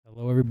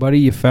Hello, everybody.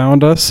 You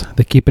found us,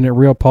 the Keeping It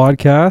Real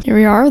podcast. Here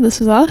we are.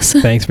 This is us.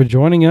 Thanks for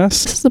joining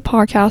us. This is the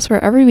podcast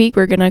where every week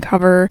we're going to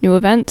cover new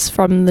events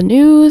from the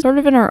news, sort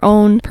of in our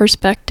own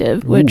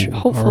perspective, which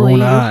hopefully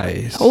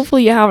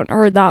you haven't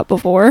heard that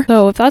before.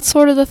 So if that's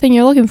sort of the thing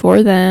you're looking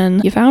for, then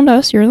you found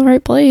us. You're in the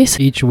right place.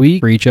 Each week,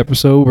 for each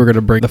episode, we're going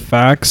to bring the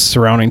facts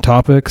surrounding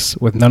topics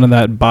with none of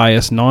that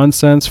biased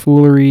nonsense,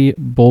 foolery,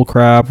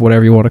 bullcrap,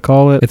 whatever you want to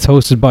call it. It's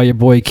hosted by your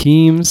boy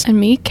Keems. And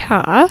me,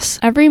 Cass.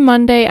 Every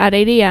Monday at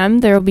 8 a.m.,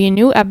 there will be a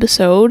new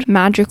episode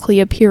magically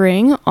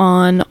appearing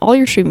on all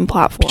your streaming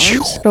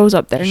platforms. Goes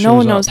up there. No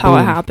one knows how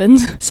it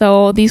happens.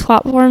 So these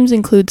platforms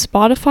include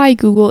Spotify,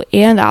 Google,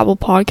 and Apple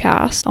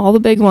Podcasts. All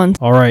the big ones.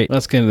 All right,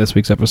 let's get into this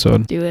week's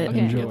episode. Do it.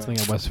 Okay.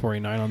 It's at West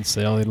 49 on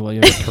sale. They'll let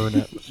you return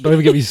it. Don't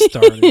even get me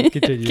started.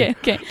 Continue.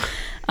 Okay.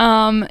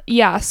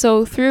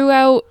 So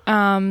throughout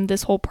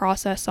this whole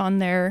process on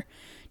their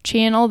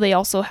channel, they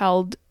also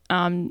held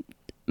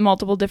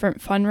multiple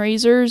different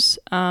fundraisers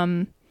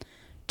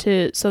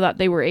so that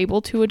they were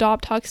able to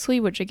adopt Huxley,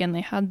 which again,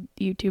 they had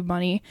YouTube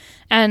money.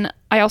 And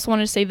I also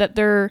want to say that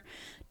their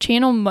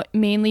channel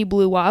mainly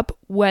blew up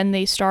when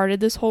they started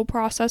this whole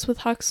process with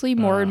Huxley.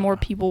 More and more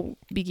people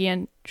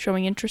began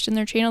showing interest in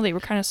their channel. They were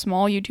kind of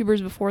small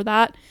YouTubers before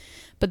that,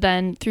 but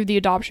then through the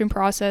adoption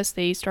process,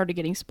 they started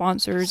getting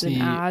sponsors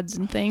and ads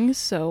and things.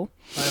 So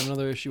I have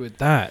another issue with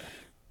that.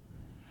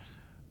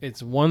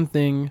 It's one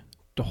thing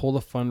to hold a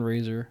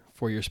fundraiser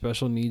for your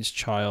special needs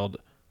child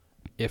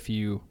if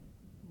you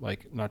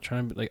not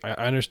trying to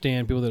I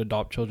understand people that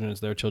adopt children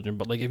as their children,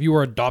 but if you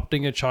were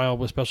adopting a child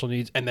with special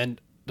needs and then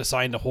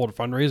deciding to hold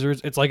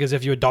fundraisers, it's like as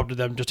if you adopted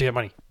them just to get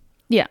money.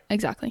 Yeah,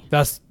 exactly.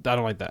 I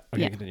don't like that.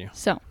 Okay, continue.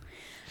 So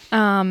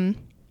in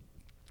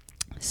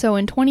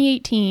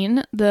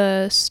 2018,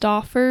 the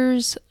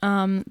Stoffers,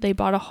 they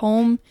bought a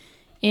home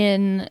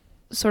in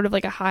sort of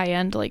like a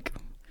high-end,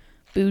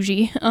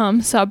 bougie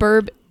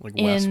suburb. Like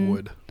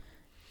Westwood.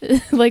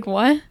 Like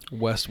what?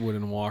 Westwood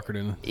and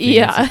Walkerton.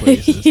 Yeah.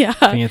 Yeah.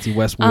 Fancy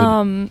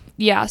Westwood.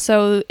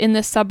 So in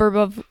the suburb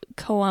of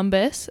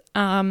Columbus,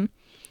 and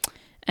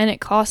it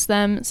cost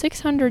them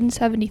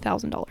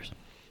 $670,000.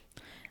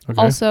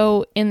 Okay.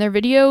 Also, in their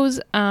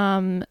videos,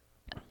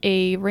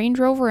 a Range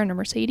Rover and a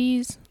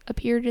Mercedes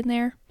appeared in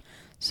there.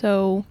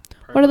 So,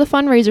 what are the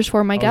fundraisers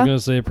for, Micah? I was going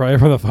to say probably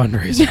for the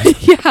fundraiser.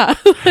 Yeah.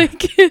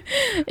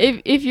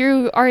 If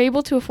you are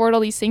able to afford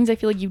all these things, I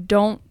feel like you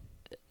don't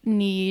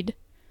need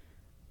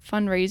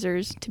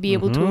fundraisers to be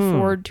able to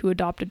afford to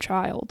adopt a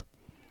child.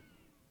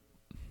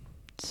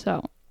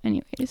 So,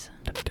 anyways.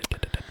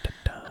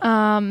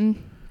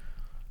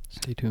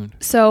 Stay tuned.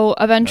 So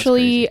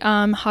eventually,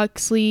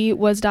 Huxley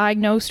was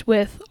diagnosed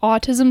with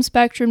autism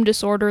spectrum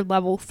disorder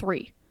level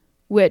 3,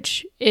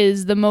 which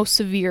is the most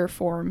severe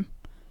form.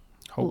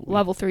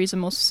 Level 3 is the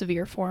most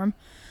severe form,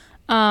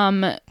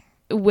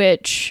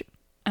 which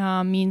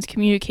means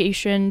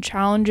communication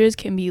challenges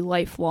can be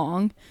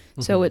lifelong.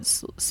 Mm-hmm. So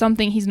it's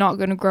something he's not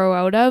going to grow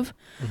out of.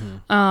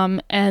 Mm-hmm.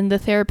 And the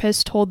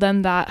therapist told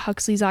them that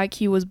Huxley's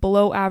IQ was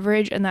below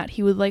average and that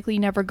he would likely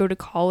never go to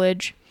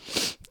college.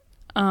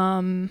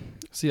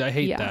 See, I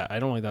hate that. I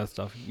don't like that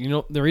stuff. You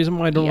know, the reason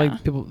why I don't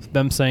like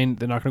them saying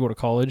they're not going to go to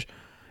college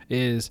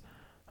is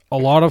a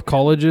lot of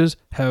colleges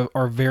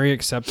are very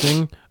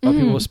accepting of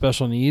people with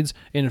special needs.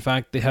 And in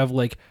fact, they have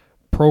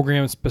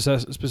programs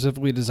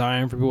specifically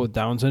designed for people with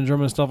Down syndrome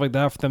and stuff like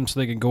that for them so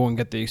they can go and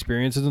get the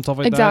experiences and stuff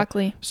like that.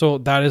 Exactly. So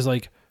that is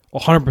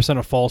 100%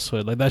 a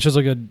falsehood. That's just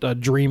a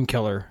dream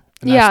killer.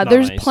 Yeah,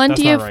 there's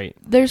nice.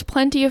 There's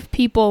plenty of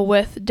people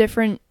with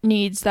different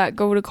needs that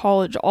go to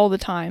college all the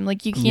time.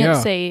 You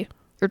can't say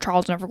your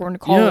child's never going to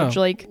college.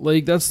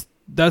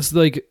 That's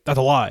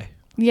a lie.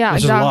 Yeah,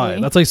 that's exactly. Just a lie.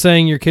 That's like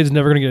saying your kid's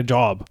never going to get a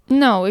job.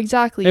 No,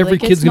 exactly. Every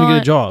kid's going to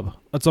get a job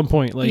at some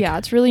point. Yeah,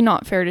 it's really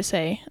not fair to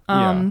say.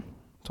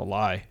 It's a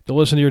lie. Don't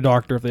listen to your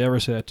doctor if they ever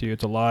say that to you.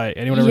 It's a lie.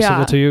 Anyone ever said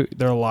that to you,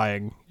 they're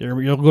lying.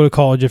 You'll go to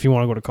college if you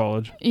want to go to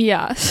college.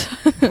 Yeah.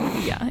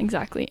 Yeah,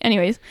 exactly.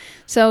 Anyways,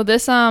 so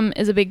this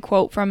is a big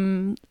quote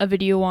from a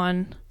video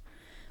on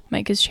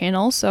Micah's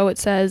channel. So it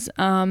says,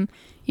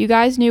 you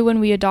guys knew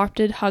when we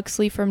adopted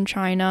Huxley from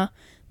China,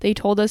 they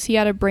told us he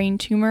had a brain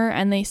tumor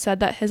and they said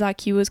that his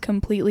IQ was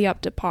completely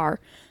up to par.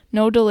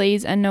 No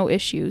delays and no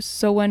issues.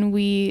 So when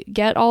we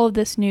get all of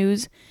this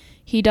news,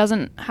 he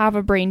doesn't have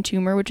a brain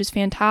tumor, which is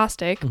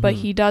fantastic, but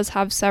he does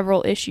have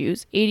several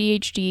issues.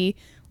 ADHD,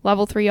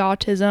 level 3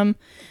 autism,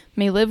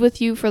 may live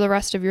with you for the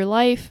rest of your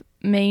life,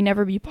 may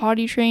never be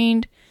potty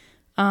trained.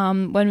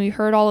 When we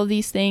heard all of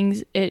these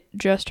things, it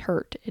just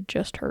hurt. It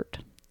just hurt.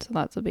 So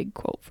that's a big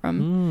quote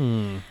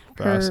from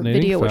her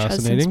video, which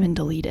has since been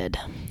deleted.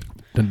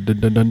 Dun, dun,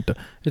 dun, dun, dun.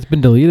 It's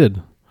been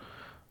deleted.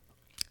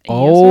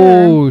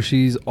 Yes,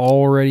 she's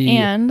already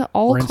and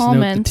all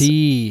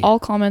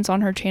comments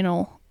on her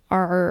channel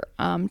are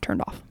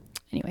turned off.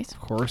 Anyways, of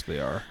course they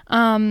are.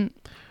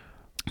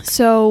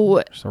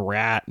 So just a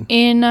rat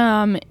in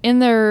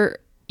their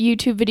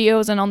YouTube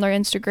videos and on their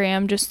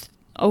Instagram, just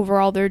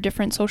overall their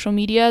different social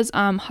medias,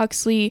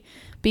 Huxley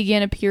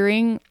began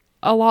appearing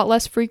a lot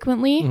less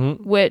frequently,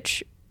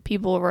 which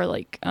people were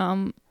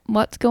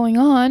what's going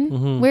on?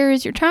 Mhm. Where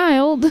is your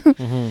child?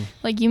 Mhm.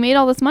 Like, you made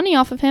all this money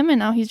off of him, and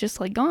now he's just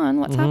like gone.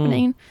 What's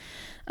happening?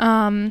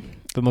 Then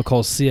they'll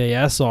call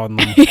CAS on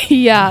them.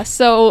 Yeah.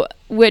 So,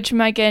 which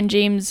Micah and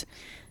James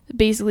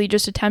basically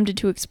just attempted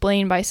to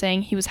explain by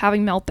saying he was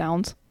having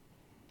meltdowns.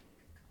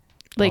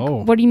 Like,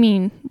 what do you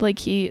mean?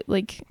 Like, you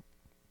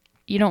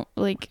don't,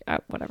 like,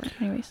 whatever.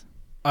 Anyways.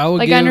 I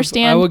I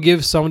understand. I will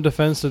give some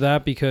defense to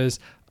that because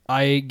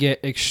I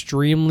get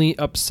extremely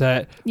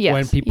upset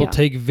when people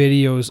take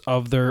videos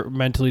of their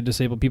mentally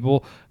disabled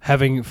people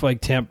having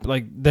like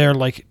their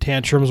like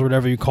tantrums or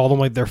whatever you call them,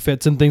 like their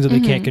fits and things that they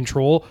can't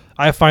control.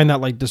 I find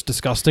that like just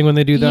disgusting when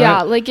they do that.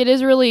 Yeah, like it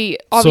is really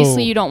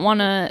obviously you don't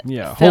want to.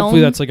 Yeah, film.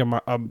 hopefully that's like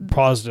a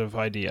positive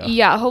idea.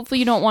 Yeah, hopefully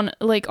you don't want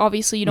like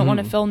obviously you don't want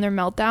to film their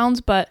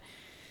meltdowns, but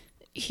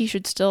he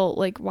should still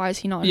like. Why is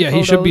he not? In photos?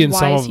 He should be in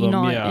some of them. Why is he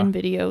not in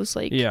videos?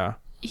 Like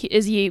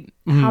is he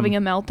having a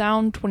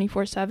meltdown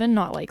 24/7?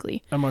 Not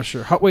likely. I'm not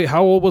sure.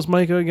 How old was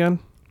Micah again?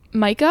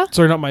 Micah?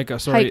 Sorry, not Micah.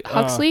 Sorry,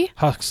 Huxley.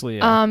 Huxley.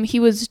 Yeah. He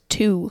was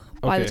 2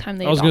 by the time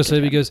they. I was going to say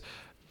him. because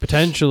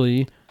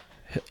potentially,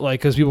 like,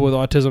 because people with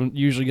autism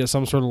usually get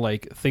some sort of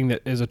like thing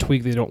that is a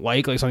tweak they don't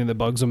like something that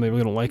bugs them. They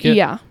really don't like it.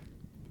 Yeah.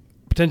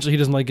 Potentially, he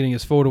doesn't like getting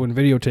his photo and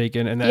video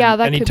taken, and then that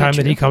anytime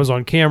that he comes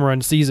on camera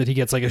and sees it, he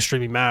gets like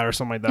extremely mad or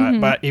something like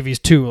that. But if he's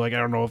 2, like, I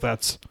don't know if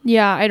that's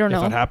I don't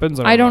know if that happens.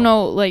 I don't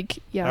know. Like,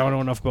 I don't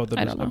know enough about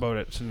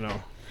it to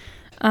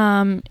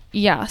know.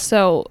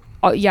 So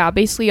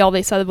basically all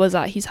they said was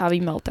that he's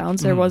having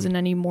meltdowns. There wasn't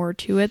any more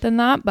to it than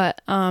that.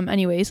 But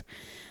anyways,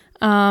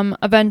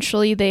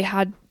 eventually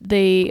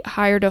they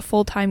hired a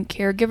full-time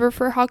caregiver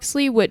for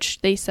Huxley,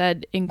 which they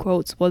said in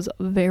quotes was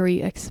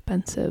very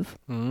expensive.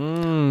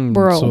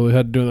 Bro. So they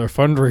had to do their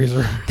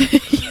fundraiser.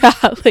 Yeah,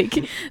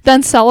 like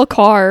then sell a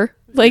car.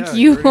 Like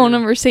you own a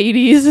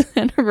Mercedes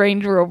and a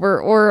Range Rover,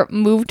 or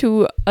move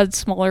to a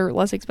smaller,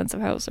 less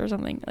expensive house or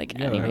something. Like,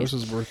 yeah, anyways. the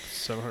house is worth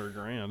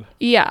 $700,000.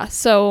 Yeah.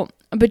 So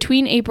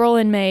between April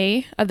and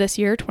May of this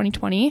year,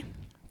 2020,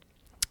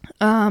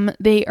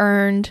 they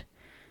earned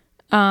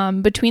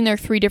between their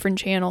 3 different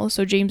channels,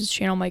 so James's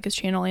channel, Micah's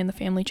channel, and the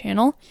family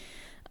channel,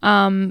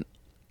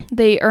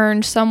 they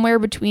earned somewhere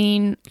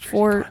between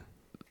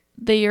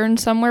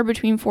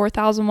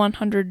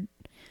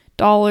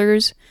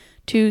 $4,100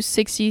 to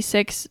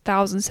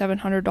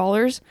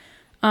 $66,700.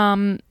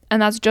 And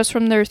that's just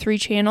from their 3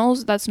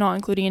 channels. That's not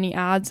including any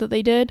ads that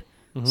they did.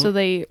 So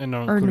they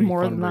earned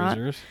more than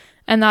that.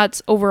 And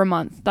that's over a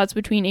month. That's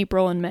between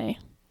April and May.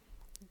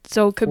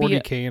 So it could be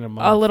in a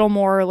month. A little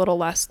more or a little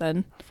less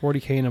than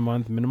 $40,000 in a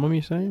month minimum,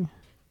 you saying?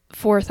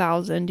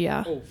 4,000,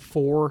 yeah. Oh,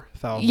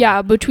 4,000.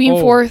 Yeah, between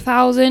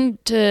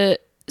 4,000 to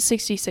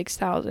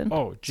 66,000.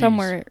 Oh, geez.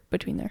 Somewhere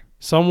between there.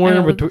 Somewhere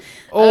in between.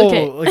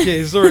 Oh,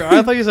 okay. Sorry.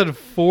 I thought you said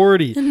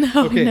 40.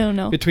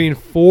 No. Between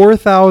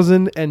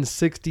 4,000 and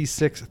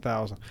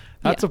 66,000.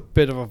 That's a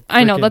bit of a.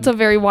 I know that's a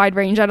very wide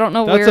range. I don't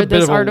know where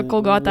this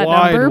article got that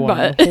number,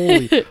 but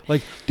holy,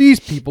 like these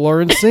people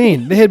are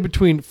insane. They had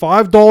between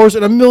 $5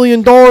 and $1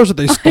 million that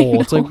they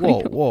stole. It's like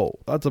whoa,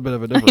 that's a bit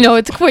of a difference. I know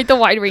it's quite the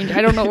wide range.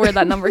 I don't know where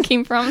that number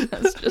came from.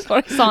 That's just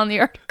what I saw in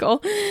the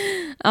article.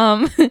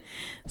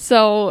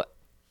 So,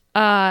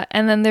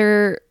 and then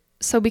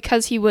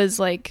because he was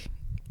like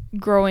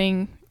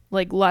growing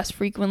like less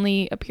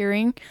frequently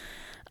appearing,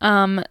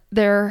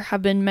 there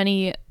have been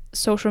many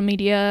social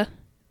media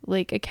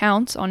like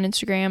accounts on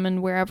Instagram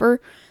and wherever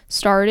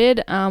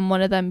started,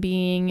 one of them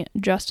being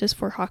Justice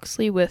for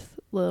Huxley with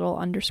little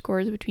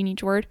underscores between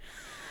each word.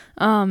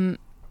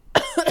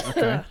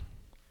 Okay.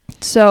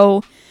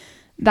 So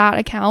that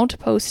account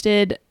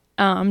posted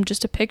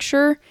just a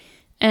picture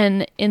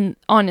on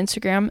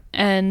Instagram,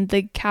 and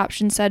the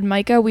caption said,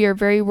 "Micah, we are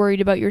very worried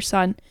about your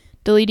son.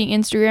 Deleting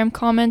Instagram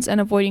comments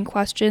and avoiding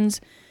questions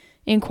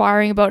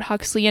inquiring about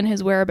Huxley and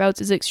his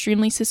whereabouts is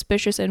extremely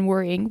suspicious and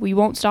worrying. We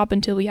won't stop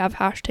until we have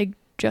hashtag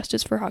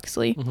Justice for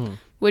Huxley,"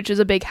 which is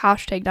a big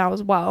hashtag now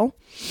as well.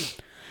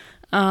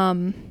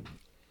 Yeah,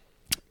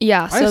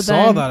 so I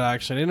saw that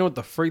actually. I didn't know what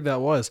the frig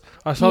that was.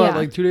 I saw that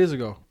like 2 days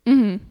ago.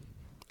 When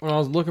I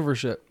was looking for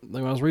shit,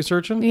 like when I was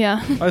researching.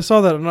 Yeah, I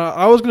saw that, and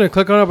I was gonna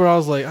click on it, but I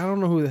was like, I don't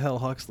know who the hell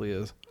Huxley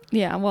is.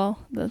 Yeah, well,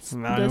 that's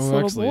Now this who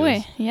little Huxley boy.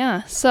 is.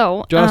 Yeah,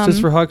 so Justice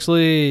for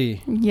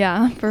Huxley.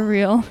 Yeah, for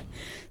real.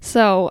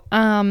 So,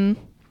 in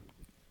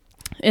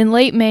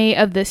late May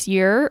of this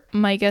year,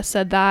 Micah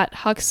said that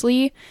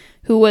Huxley,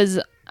 who was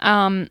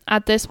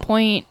at this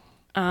point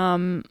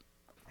 5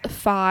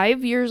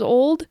 years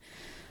old,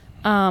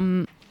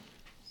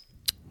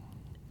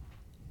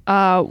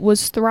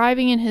 was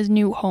thriving in his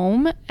new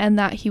home, and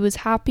that he was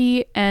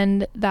happy,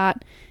 and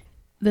that,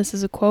 this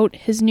is a quote,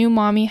 his new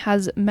mommy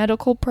has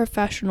medical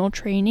professional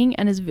training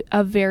and is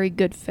a very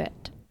good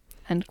fit,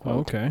 end quote.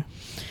 Okay.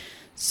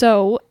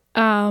 So,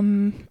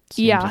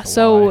 yeah,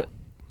 so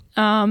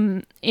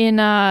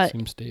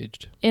seems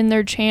staged. in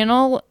their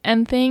channel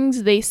and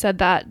things, they said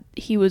that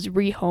he was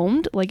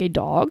rehomed like a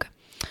dog.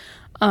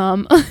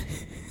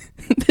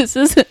 this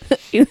is a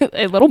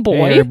little boy.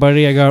 Hey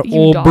everybody, I got you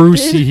old adopted?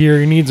 Brucey here.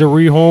 He needs a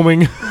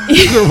rehoming.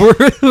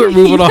 we're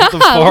moving off the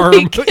farm.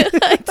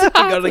 Exactly.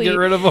 Gotta get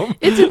rid of him.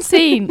 It's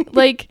insane.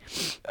 Like,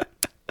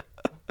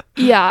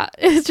 yeah,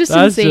 it's just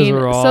That's just insane.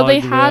 wrong, So they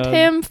had man.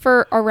 him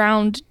for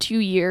around 2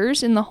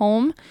 years in the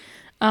home,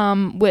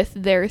 with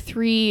their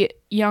 3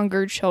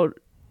 younger children.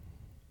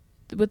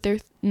 With their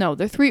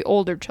 3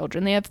 older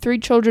children. They have 3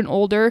 children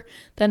older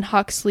than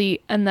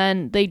Huxley, and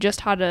then they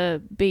just had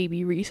a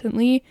baby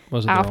recently.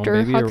 Was it their own after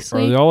baby, or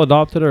Huxley. are they all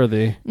adopted, or are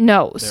they?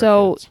 No, Their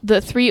so kids. the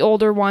 3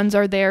 older ones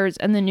are theirs,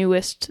 and the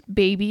newest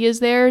baby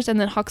is theirs, and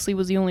then Huxley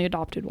was the only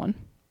adopted one.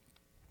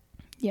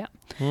 Yeah.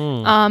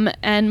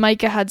 And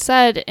Micah had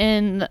said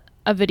in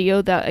a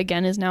video that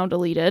again is now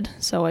deleted,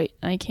 so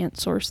I can't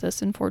source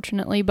this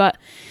unfortunately, but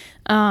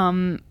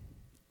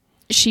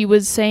she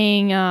was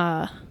saying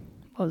what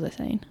was I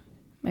saying?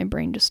 My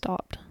brain just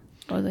stopped.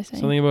 What was I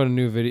saying? Something about a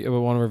new video,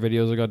 about one of her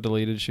videos that got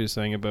deleted. She was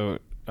saying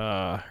about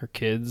her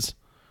kids,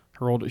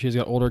 she's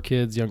got older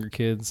kids, younger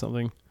kids,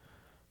 something.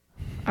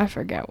 I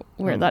forget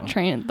where I that don't know.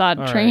 train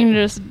All train right.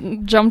 just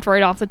jumped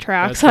right off the That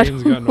tracks. I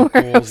train's don't got no know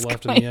where I holes was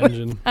left in the going with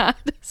engine. that.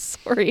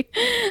 Sorry.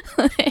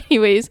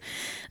 Anyways,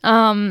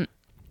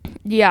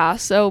 yeah,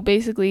 so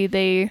basically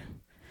they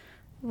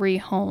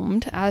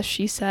rehomed, as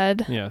she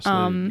said. Yeah,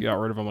 so they got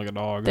rid of him like a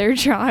dog. Their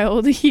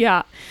child,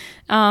 yeah.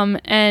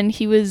 And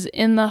he was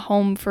in the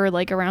home for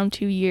like around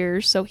 2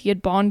 years, so he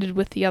had bonded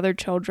with the other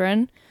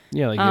children.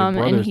 Yeah, like your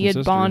brothers And he had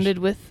sisters. bonded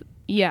with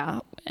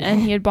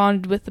and he had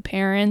bonded with the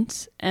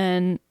parents,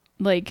 and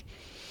like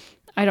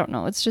I don't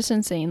know, it's just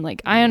insane.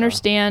 Like I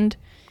understand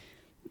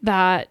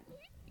that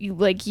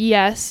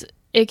yes,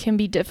 it can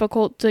be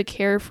difficult to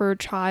care for a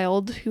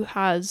child who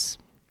has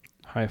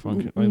high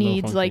function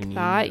needs like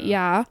that,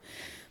 yeah.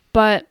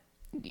 But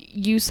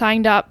you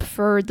signed up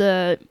for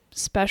the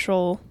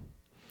special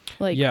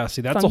yeah,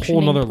 see, that's a whole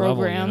functioning nother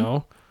program. level, you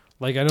know?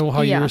 Like, I know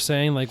how you Yeah. were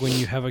saying, like, when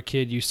you have a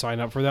kid, you sign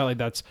up for that.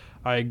 Like,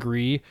 I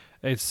agree.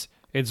 It's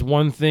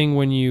one thing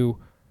when you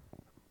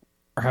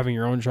are having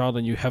your own child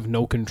and you have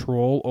no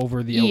control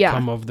over the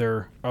outcome of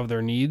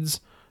their needs.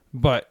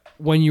 But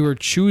when you are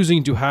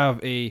choosing to have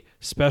a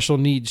special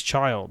needs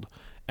child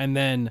and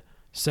then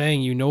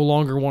saying you no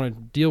longer want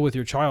to deal with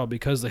your child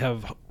because they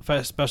have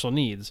special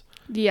needs,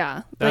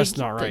 yeah, that's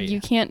not right.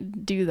 You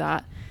can't do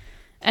that.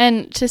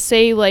 And to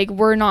say like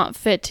we're not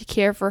fit to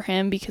care for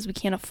him because we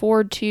can't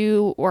afford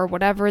to, or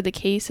whatever the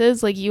case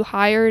is, like you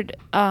hired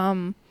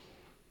someone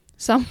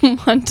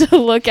to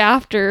look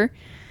after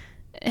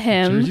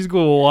him. She's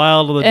going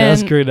wild on the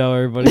desk right now,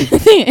 everybody.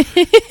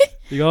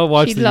 You gotta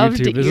watch She the loved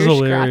YouTube. This ear is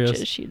hilarious.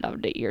 scratches. She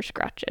loved the ear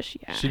scratches.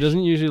 Yeah. She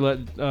doesn't usually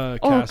let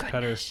Cass pet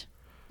her, goodness.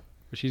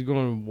 but she's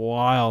going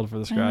wild for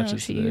the I know,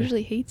 scratches she today.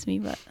 usually hates me,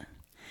 but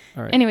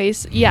All right.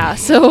 anyways, yeah.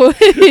 So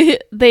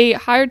they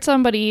hired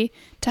somebody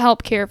to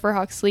help care for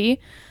Huxley.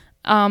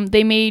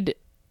 They made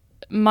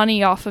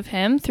money off of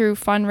him through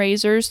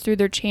fundraisers, through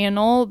their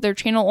channel. Their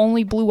channel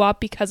only blew up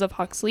because of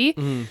Huxley.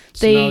 Mm-hmm.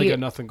 So now they got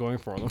nothing going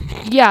for them.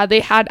 Yeah,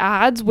 they had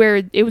ads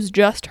where it was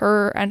just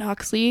her and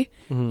Huxley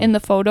in the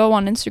photo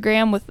on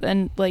Instagram with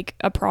like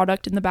a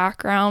product in the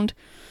background.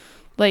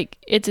 Like,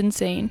 it's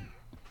insane.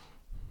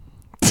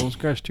 Don't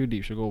scratch too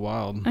deep. She'll go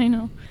wild. I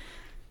know.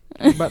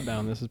 Put your butt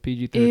down. This is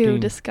PG-13. Ew,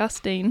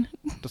 disgusting.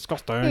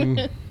 Disgusting.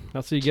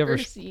 That's what you give her.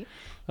 Jersey.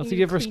 That's what you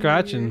give her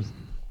scratching.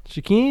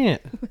 She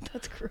can't.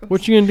 That's gross.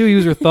 What you gonna do?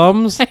 Use her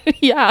thumbs?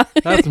 Yeah.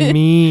 That's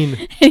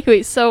mean.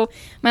 Anyway, so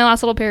my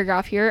last little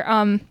paragraph here.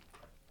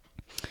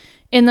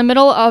 In the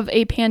middle of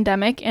a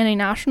pandemic and a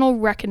national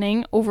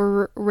reckoning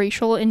over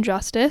racial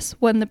injustice,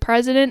 when the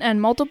president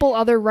and multiple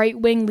other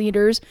right-wing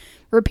leaders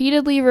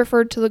repeatedly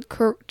referred to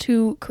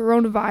to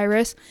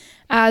coronavirus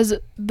as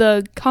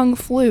the Kung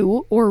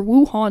flu or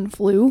Wuhan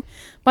flu,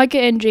 Micah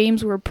and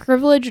James were a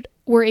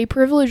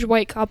privileged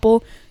white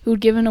couple who'd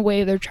given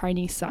away their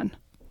Chinese son.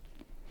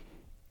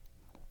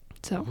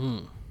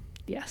 So,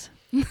 yes.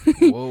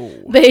 Whoa.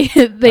 They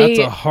That's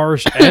a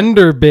harsh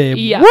ender, babe.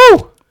 Yeah.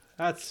 Woo!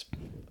 That's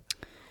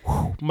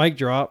mic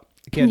drop.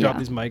 You can't drop Yeah.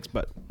 these mics,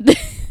 but what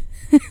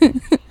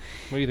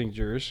do you think,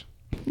 Jers?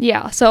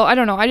 Yeah, so I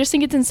don't know. I just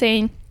think it's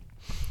insane.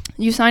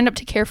 You signed up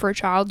to care for a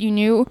child. You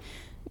knew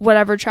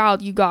whatever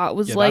child you got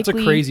was Yeah, likely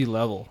that's a crazy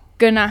level.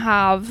 gonna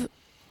have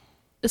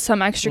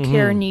some extra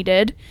care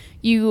needed.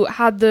 You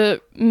had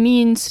the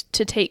means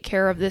to take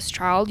care of this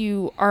child.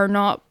 You are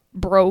not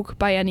broke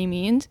by any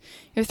means.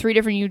 You have 3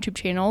 different YouTube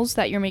channels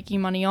that you're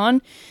making money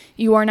on.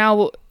 You are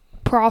now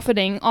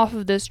profiting off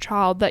of this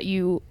child that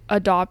you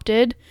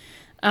adopted.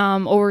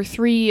 Over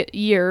 3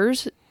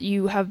 years,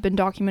 you have been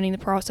documenting the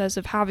process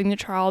of having the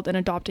child and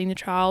adopting the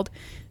child,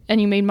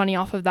 and you made money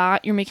off of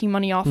that. You're making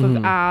money off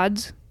of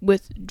ads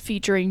with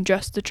featuring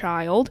just the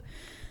child.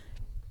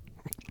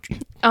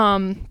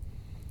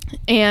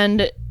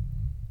 And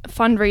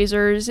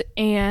fundraisers,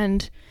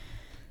 and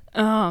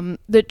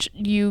that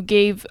you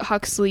gave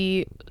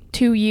Huxley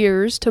 2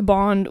 years to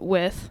bond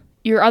with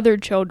your other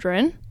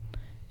children,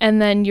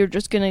 and then you're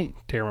just gonna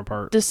Tear them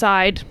apart.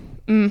 decide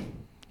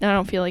I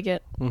don't feel like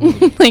it.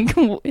 Mhm.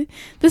 Like,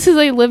 this is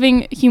a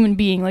living human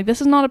being. Like,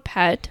 this is not a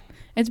pet.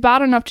 It's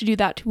bad enough to do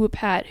that to a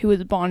pet who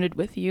is bonded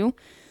with you,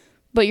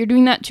 but you're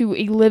doing that to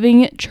a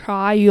living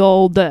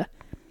child.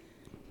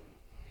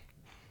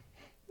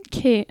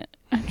 Okay,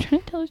 I'm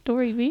trying to tell a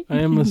story, babe. I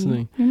am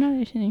listening. You're not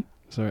listening.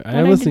 Sorry, I What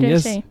am did listening. I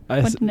Yes, say?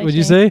 I What did I what'd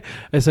you say? say?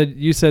 I said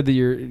you said that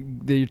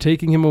you're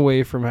taking him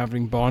away from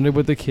having bonded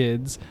with the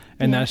kids,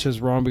 and Yeah. that's just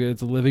wrong because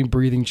it's a living,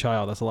 breathing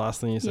child. That's the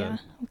last thing you Yeah. said.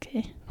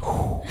 Okay.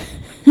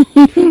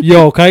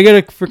 Yo, can I get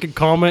a freaking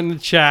comment in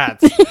the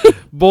chat,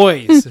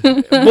 boys?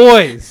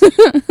 Boys,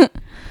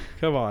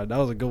 come on, that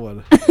was a good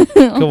one.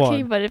 Okay,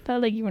 on. but it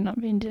felt like you were not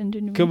paying attention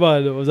to me. Come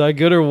on, was that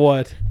good or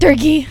what?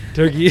 Turkey.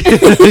 Turkey,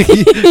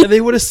 and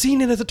they would have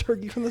seen it as a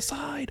turkey from the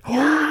side.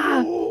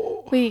 Yeah.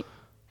 Wait.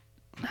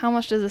 How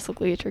much does this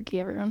look like a turkey,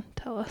 everyone?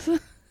 Tell us.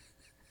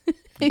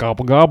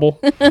 Gobble gobble.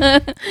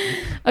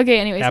 Okay,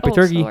 anyways. Happy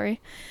turkey. Sorry.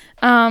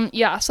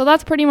 Yeah, so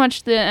that's pretty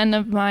much the end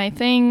of my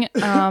thing.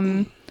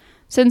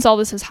 Since all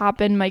this has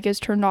happened, Mike has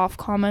turned off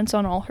comments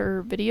on all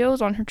her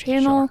videos on her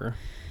channel. Shocker.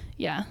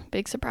 Yeah,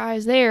 big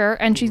surprise there.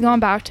 And she's gone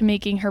back to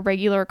making her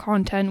regular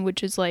content,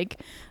 which is like,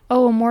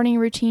 oh, a morning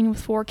routine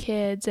with 4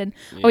 kids. And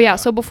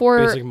so before,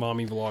 basic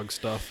mommy vlog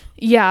stuff.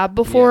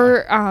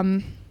 before,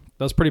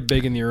 That was pretty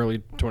big in the early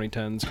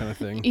 2010s kind of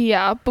thing.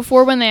 yeah,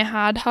 before when they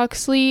had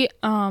Huxley,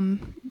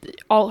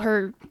 all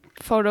her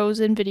photos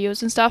and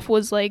videos and stuff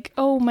was like,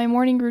 oh, my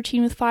morning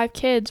routine with 5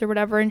 kids or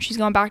whatever. And she's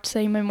gone back to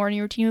saying my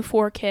morning routine with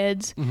 4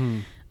 kids.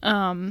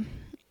 Mm-hmm.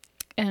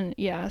 And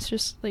yeah, it's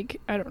just like,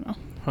 I don't know.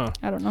 Huh.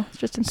 I don't know. It's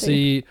just insane.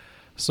 See,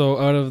 so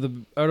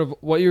out of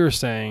what you were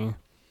saying,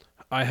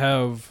 I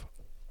have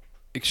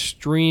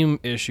extreme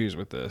issues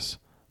with this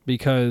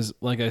because,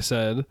 like I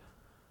said,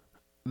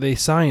 they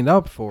signed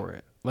up for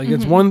it. Like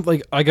it's one,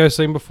 like I was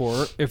saying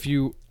before, if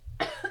you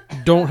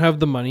don't have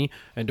the money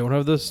and don't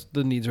have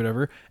the needs or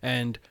whatever,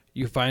 and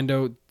you find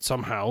out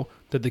somehow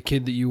that the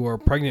kid that you are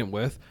pregnant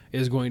with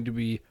is going to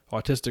be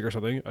autistic or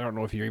something. I don't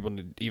know if you're able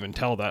to even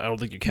tell that. I don't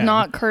think you can.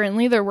 Not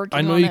currently. They're working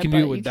on it. I know you can do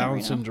but it with you can't Down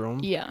right now. syndrome.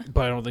 Yeah.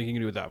 But I don't think you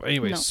can do it with that. But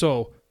anyway, No.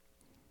 so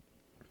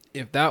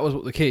if that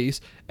was the case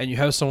and you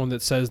have someone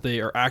that says they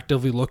are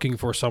actively looking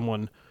for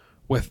someone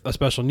with a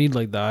special need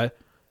like that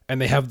and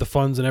they have the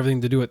funds and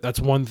everything to do it, that's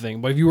one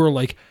thing. But if you were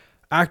like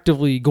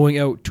actively going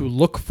out to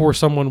look for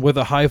someone with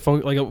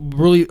a like a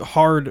really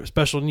hard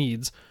special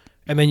needs,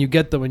 and then you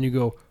get them and you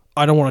go,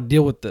 I don't want to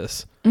deal with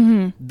this.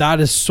 Mm-hmm. That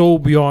is so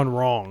beyond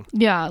wrong.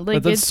 Yeah,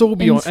 like That's it's so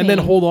beyond. insane. And then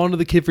hold on to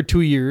the kid for 2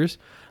 years,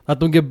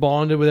 let them get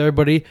bonded with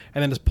everybody,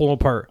 and then just pull them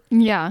apart.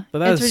 Yeah, But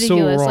that it's is so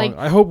ridiculous. wrong. Like,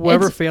 I hope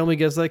whoever it's- family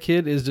gets that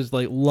kid is just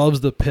like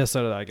loves the piss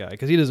out of that guy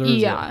because he deserves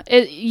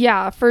it.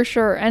 Yeah, for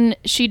sure. And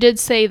she did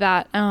say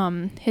that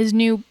his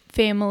new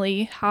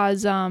family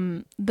has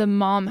the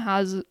mom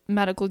has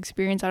medical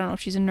experience. I don't know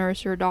if she's a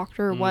nurse or a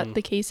doctor or what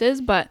the case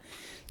is, but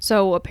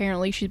so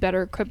apparently she's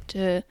better equipped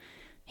to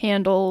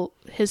handle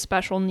his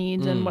special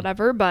needs and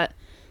whatever. But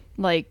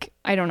like,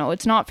 I don't know,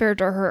 it's not fair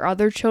to her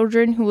other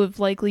children who have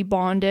likely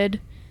bonded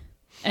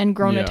and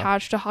grown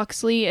attached to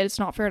Huxley. It's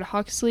not fair to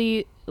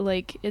Huxley.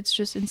 Like, it's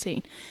just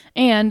insane.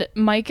 And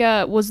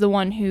Micah was the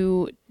one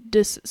who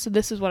so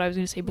this is what I was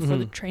going to say before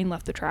the train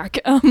left the track.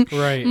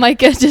 Right.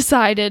 Micah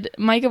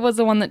was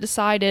the one that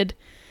decided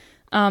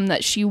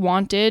that she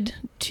wanted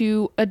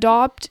to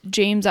adopt.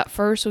 James at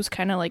first was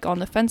kind of like on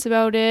the fence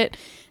about it,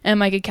 and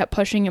Micah kept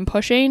pushing and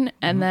pushing,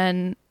 and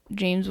then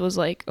James was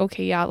like,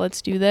 okay, yeah,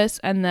 let's do this.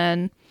 And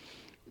then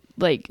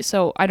like,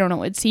 so I don't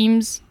know, it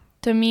seems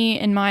to me,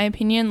 in my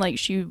opinion, like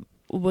she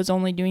was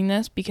only doing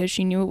this because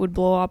she knew it would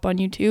blow up on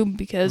YouTube,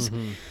 because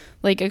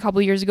like a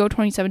couple years ago,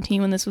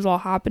 2017, when this was all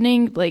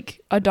happening, like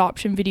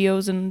adoption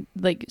videos and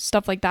like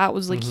stuff like that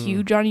was like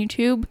huge on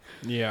YouTube.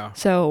 Yeah.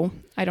 So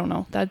I don't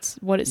know. That's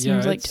what it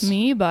seems like to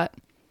me. But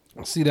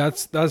see,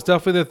 that's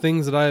definitely the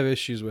things that I have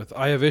issues with.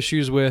 I have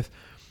issues with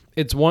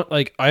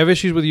I have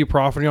issues with you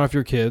profiting off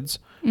your kids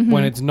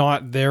when it's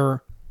not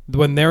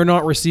when they're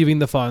not receiving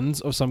the funds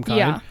of some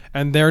kind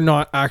and they're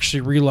not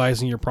actually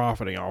realizing you're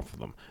profiting off of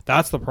them.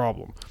 That's the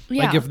problem.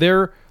 Yeah. Like if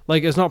they're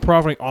like, it's not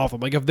profiting off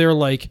them. Like if they're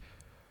like,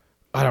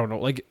 I don't know,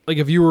 like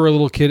if you were a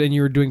little kid and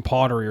you were doing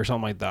pottery or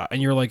something like that, and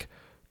you're like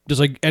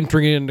just like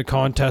entering it into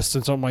contests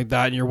and something like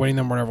that, and you're winning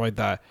them, whatever like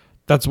that.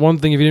 That's one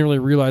thing if you didn't really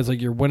realize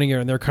like you're winning it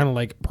and they're kind of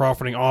like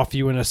profiting off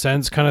you in a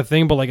sense kind of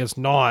thing, but like it's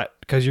not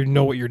because you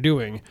know what you're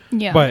doing.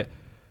 yeah. But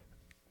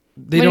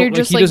they when don't, you're like,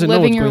 just he like doesn't know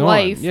living what's your going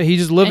life, on. Yeah, he's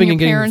just living and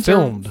your getting parents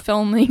filmed. are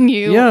filming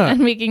you Yeah. and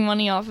making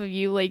money off of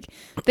you. Like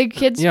the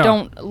kids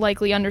don't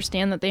likely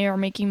understand that they are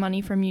making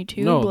money from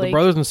YouTube. No, like, the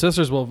brothers and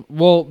sisters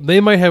well,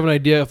 they might have an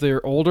idea if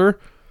they're older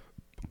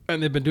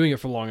and they've been doing it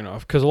for long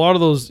enough. Because a lot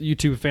of those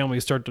YouTube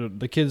families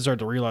the kids start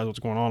to realize what's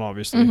going on,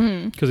 obviously,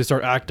 because they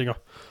start acting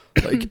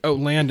like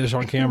outlandish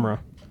on camera.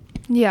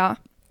 Yeah.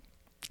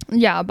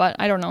 Yeah, but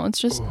I don't know. It's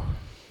just,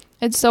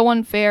 it's so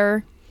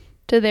unfair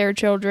to their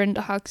children,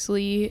 to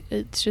Huxley.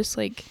 It's just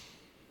like,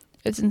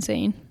 it's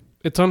insane.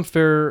 It's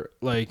unfair,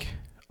 like,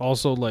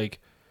 also, like,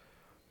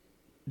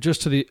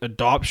 just to the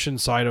adoption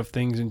side of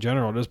things in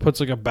general. It just puts,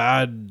 like, a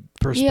bad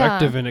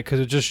perspective in it, because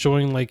it's just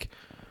showing, like,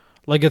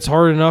 Like, it's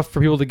hard enough for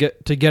people to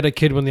get a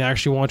kid when they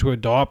actually want to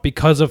adopt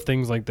because of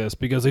things like this,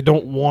 because they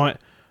don't want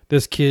the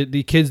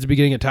kids to be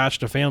getting attached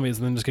to families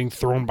and then just getting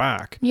thrown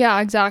back.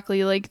 Yeah,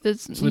 exactly. Like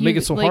this. So they make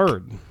it so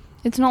hard.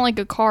 It's not like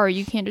a car.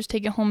 You can't just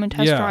take it home and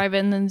test drive it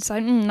and then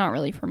decide, not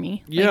really for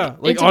me. Yeah,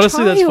 like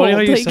honestly, that's funny how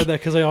you said that,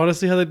 because I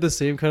honestly had like the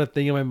same kind of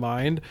thing in my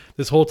mind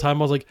this whole time.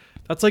 I was like,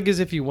 that's like as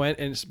if you went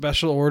and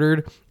special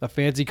ordered a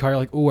fancy car. You're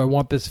like, oh, I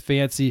want this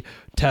fancy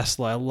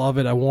Tesla. I love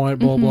it. I want it,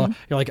 blah, blah.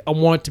 You're like, I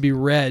want it to be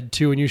red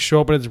too. And you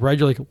show up and it's red.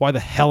 You're like, why the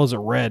hell is it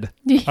red?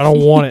 I don't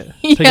want it.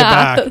 Take it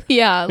back.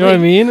 Yeah. You know what I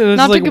mean? And it's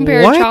not like, to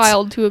compare what? a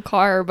child to a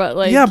car, but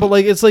like. Yeah, but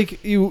like, it's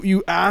like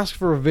you ask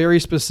for a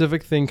very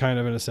specific thing, kind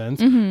of in a sense.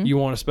 You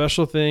want a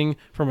special thing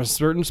from a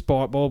certain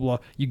spot, blah, blah,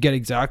 blah. You get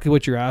exactly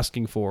what you're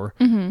asking for.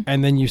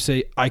 And then you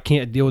say, I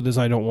can't deal with this.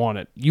 I don't want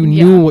it. You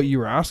knew what you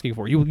were asking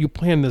for. You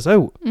planned this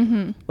out.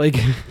 Like.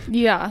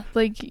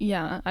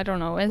 Yeah, I don't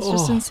know. It's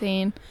just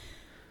insane.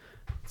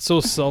 So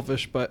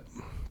selfish, but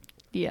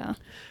yeah.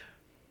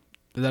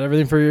 Is that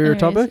everything for your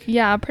topic?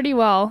 Yeah, pretty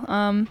well.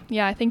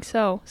 Yeah, I think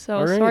so.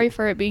 So sorry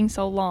for it being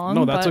so long.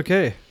 No, that's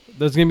okay.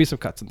 There's gonna be some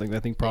cuts and things,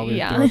 I think, probably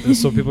throughout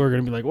this, so people are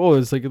gonna be like, "Oh,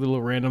 it's like a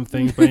little random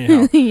thing," but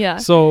anyhow. Yeah.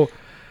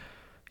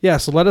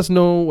 So let us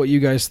know what you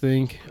guys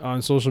think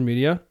on social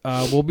media.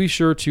 We'll be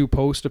sure to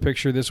post a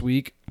picture this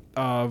week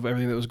of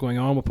everything that was going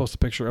on. We'll post a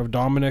picture of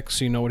Dominic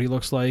so you know what he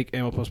looks like,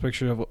 and we'll post a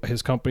picture of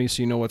his company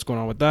so you know what's going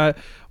on with that.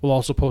 We'll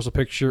also post a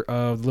picture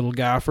of the little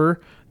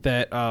gaffer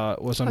that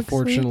was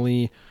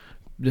unfortunately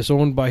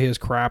disowned by his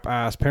crap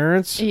ass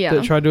parents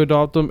that tried to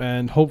adopt him,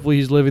 and hopefully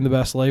he's living the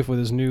best life with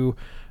his new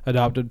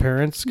adopted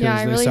parents,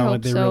 because they sound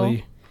like they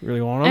really,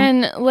 really want him.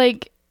 And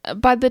like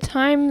by the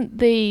time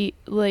they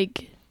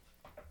like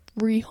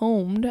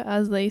rehomed,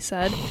 as they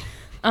said,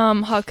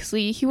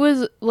 Huxley, he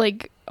was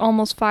like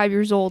almost 5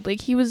 years old.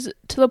 Like he was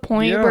to the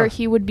point where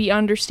he would be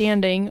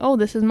understanding, oh,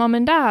 this is mom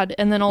and dad,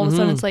 and then all of a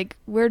sudden it's like,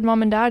 where'd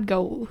mom and dad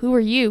go? Who are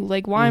you?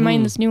 Like, why am I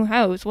in this new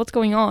house? What's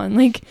going on?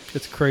 Like,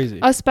 it's crazy,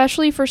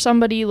 especially for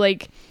somebody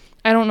like,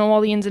 I don't know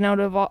all the ins and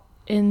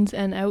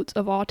outs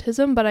of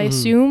autism, but I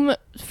assume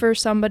for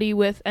somebody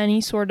with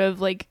any sort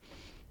of like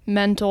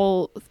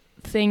mental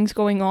things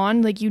going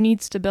on, like you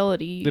need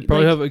stability. They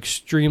probably have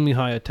extremely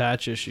high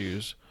attach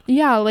issues.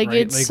 Yeah, like right?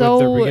 It's like so.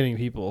 With their beginning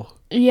people.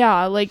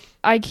 Yeah, like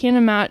I can't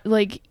imagine.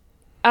 Like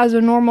as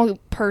a normal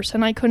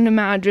person, I couldn't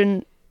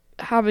imagine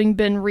having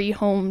been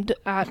rehomed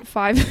at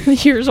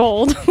 5 years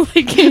old.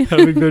 Like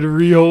having been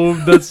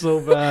rehomed, that's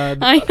so bad.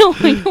 I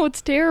know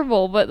it's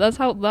terrible, but that's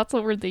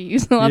the word they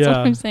use. So that's what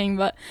I'm saying.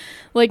 But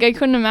like I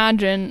couldn't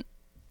imagine,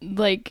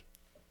 like,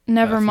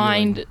 never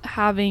mind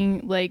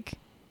having like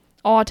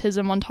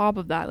autism on top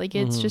of that. Like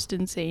it's just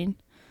insane.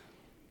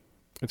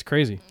 It's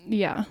crazy.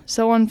 Yeah.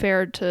 So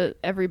unfair to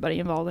everybody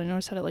involved. I know I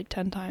said it like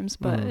 10 times,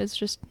 but it's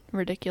just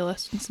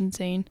ridiculous. It's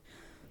insane.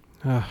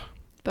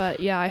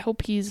 But yeah, I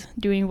hope he's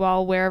doing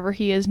well wherever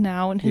he is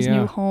now in his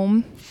new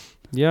home.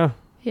 Yeah.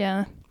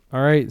 Yeah.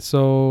 All right.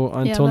 So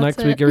until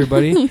next week,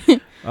 everybody,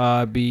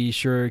 be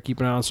sure to keep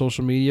an eye on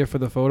social media for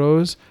the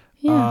photos.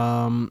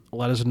 Yeah.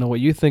 Let us know what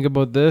you think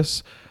about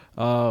this.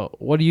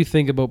 What do you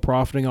think about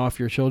profiting off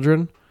your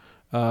children?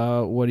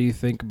 What do you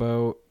think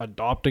about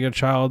adopting a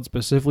child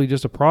specifically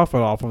just to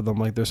profit off of them?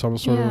 Like there's some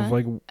sort of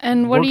like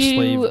and what do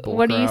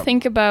you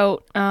think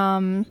about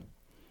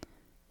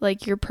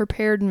like your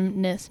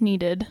preparedness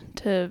needed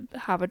to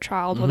have a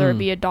child, whether it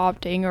be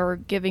adopting or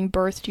giving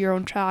birth to your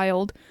own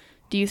child?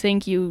 Do you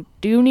think you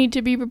do need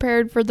to be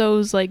prepared for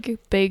those like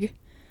big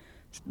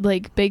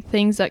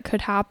things that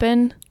could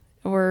happen,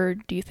 or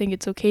do you think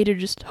it's okay to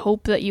just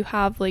hope that you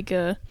have like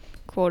a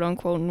quote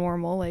unquote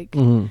normal like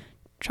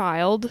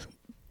child?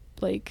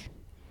 Like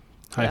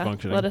high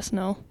functioning. Let us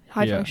know.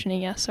 High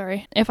functioning, yes,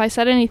 sorry. If I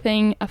said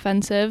anything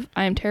offensive,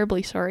 I am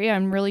terribly sorry.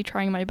 I'm really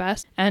trying my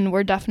best. And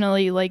we're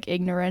definitely like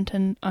ignorant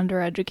and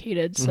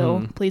undereducated.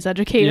 So please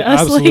educate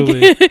us. Absolutely.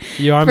 Like,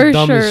 I'm for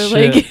dumb sure. as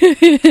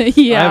shit. Like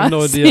yeah. I have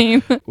no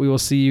idea. We will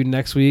see you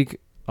next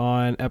week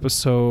on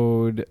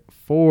episode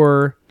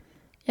 4.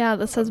 Yeah,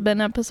 this has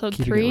been episode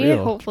 3.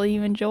 Hopefully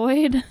you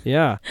enjoyed.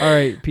 Yeah. All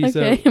right. Peace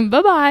out.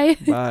 Bye-bye.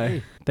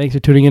 Bye. Thanks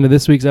for tuning into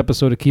this week's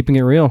episode of Keeping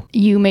It Real.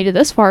 You made it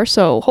this far,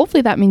 so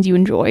hopefully that means you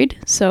enjoyed.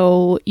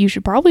 So you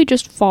should probably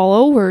just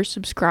follow or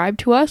subscribe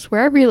to us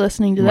wherever you're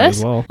listening to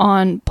this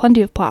on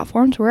plenty of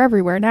platforms. We're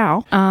everywhere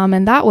now.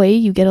 And that way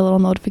you get a little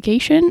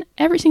notification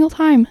every single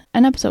time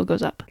an episode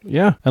goes up.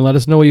 Yeah. And let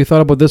us know what you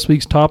thought about this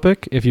week's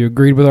topic. If you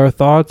agreed with our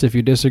thoughts, if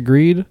you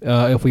disagreed,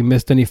 if we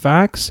missed any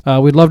facts.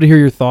 We'd love to hear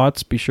your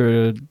thoughts. Be sure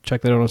to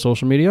check that out on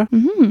social media.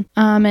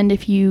 And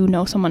if you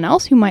know someone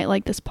else who might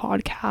like this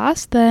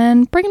podcast,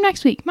 then bring them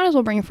next week. Might as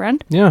well bring a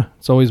friend. Yeah,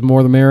 it's always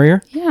more the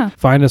merrier. Yeah.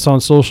 Find us on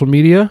social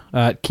media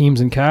at Keems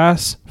and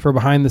Cass for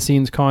behind the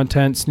scenes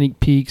content, sneak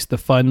peeks, the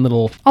fun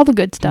little... all the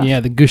good stuff. Yeah,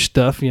 the good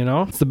stuff, you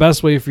know. It's the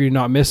best way for you to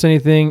not miss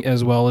anything,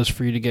 as well as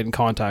for you to get in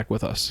contact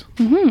with us.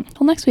 Till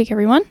next week,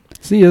 everyone.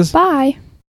 See yous. Bye.